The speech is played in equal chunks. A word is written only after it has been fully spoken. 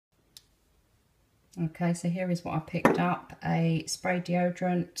Okay, so here is what I picked up. A spray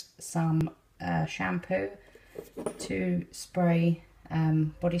deodorant, some shampoo, 2 spray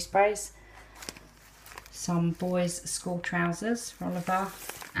body sprays, some boys' school trousers for Oliver,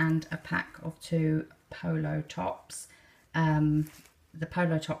 and a pack of 2 polo tops. The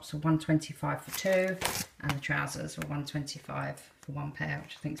polo tops were $1.25 for 2, and the trousers were $1.25 for 1 pair,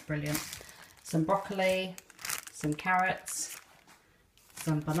 which I think is brilliant. Some broccoli, some carrots,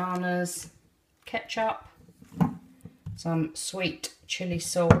 some bananas, ketchup, some sweet chili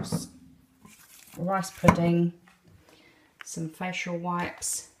sauce, rice pudding, some facial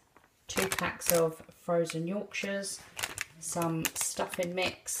wipes, 2 packs of frozen Yorkshires, some stuffing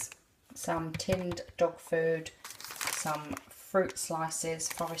mix, some tinned dog food, some fruit slices,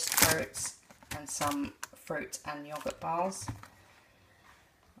 forest fruits, and some fruit and yoghurt bars.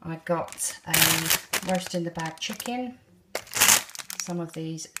 I got a roast in the bag chicken, some of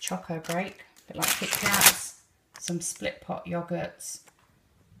these Choco Break, a bit like Kit Kats, some split pot yogurts,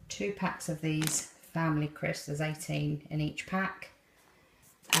 2 packs of these family crisps, there's 18 in each pack.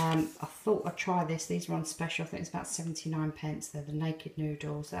 I thought I'd try this, these are on special, I think it's about 79p, they're the naked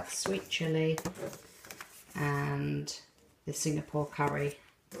noodles, that's sweet chilli and the Singapore curry,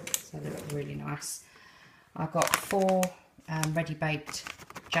 so they look really nice. I got 4 ready baked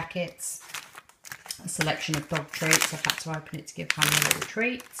jackets, a selection of dog treats, I've had to open it to give Hannah a little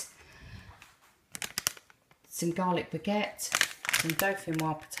treat, some garlic baguette, some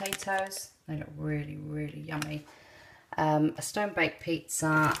dauphinoise potatoes, they look really, really yummy. A stone baked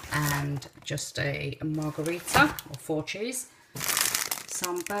pizza and just a margarita or 4 cheese,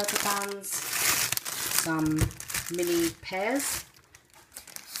 some burger buns, some mini pears,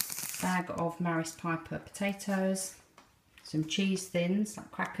 bag of Maris Piper potatoes, some cheese thins like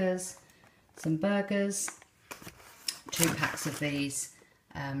crackers, some burgers, 2 packs of these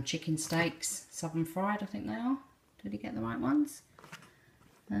chicken steaks, southern fried I think they are. Did he get the right ones?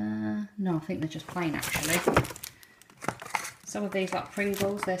 No, I think they're just plain actually. Some of these like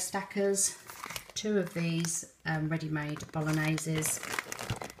Pringles, they're stackers. 2 of these ready-made bologneses.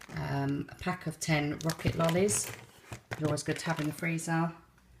 A pack of 10 rocket lollies. They're always good to have in the freezer.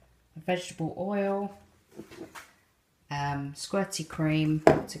 Vegetable oil. Squirty cream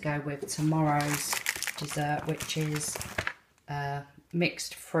to go with tomorrow's dessert, which is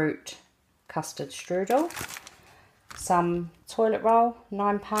mixed fruit custard strudel. Some toilet roll,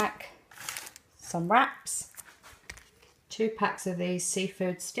 9-pack. Some wraps. 2 packs of these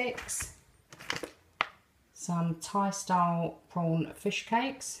seafood sticks, some Thai style prawn fish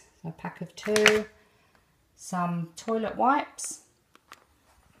cakes, so a pack of 2, some toilet wipes,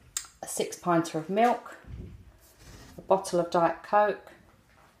 a 6-pinter of milk, a bottle of Diet Coke,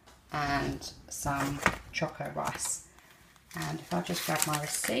 and some choco rice. And if I just grab my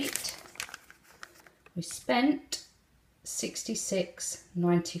receipt, we spent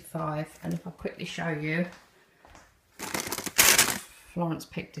 $66.95, and if I quickly show you, Florence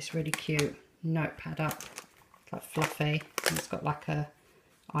picked this really cute notepad up. It's like fluffy, and it's got like a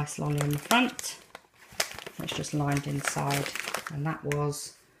ice lolly on the front. It's just lined inside, and that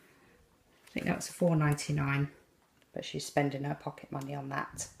was, I think that was $4.99, but she's spending her pocket money on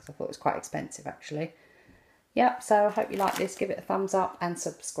that because I thought it was quite expensive actually. Yep, so I hope you like this. Give it a thumbs up and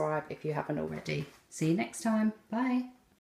subscribe if you haven't already. See you next time. Bye.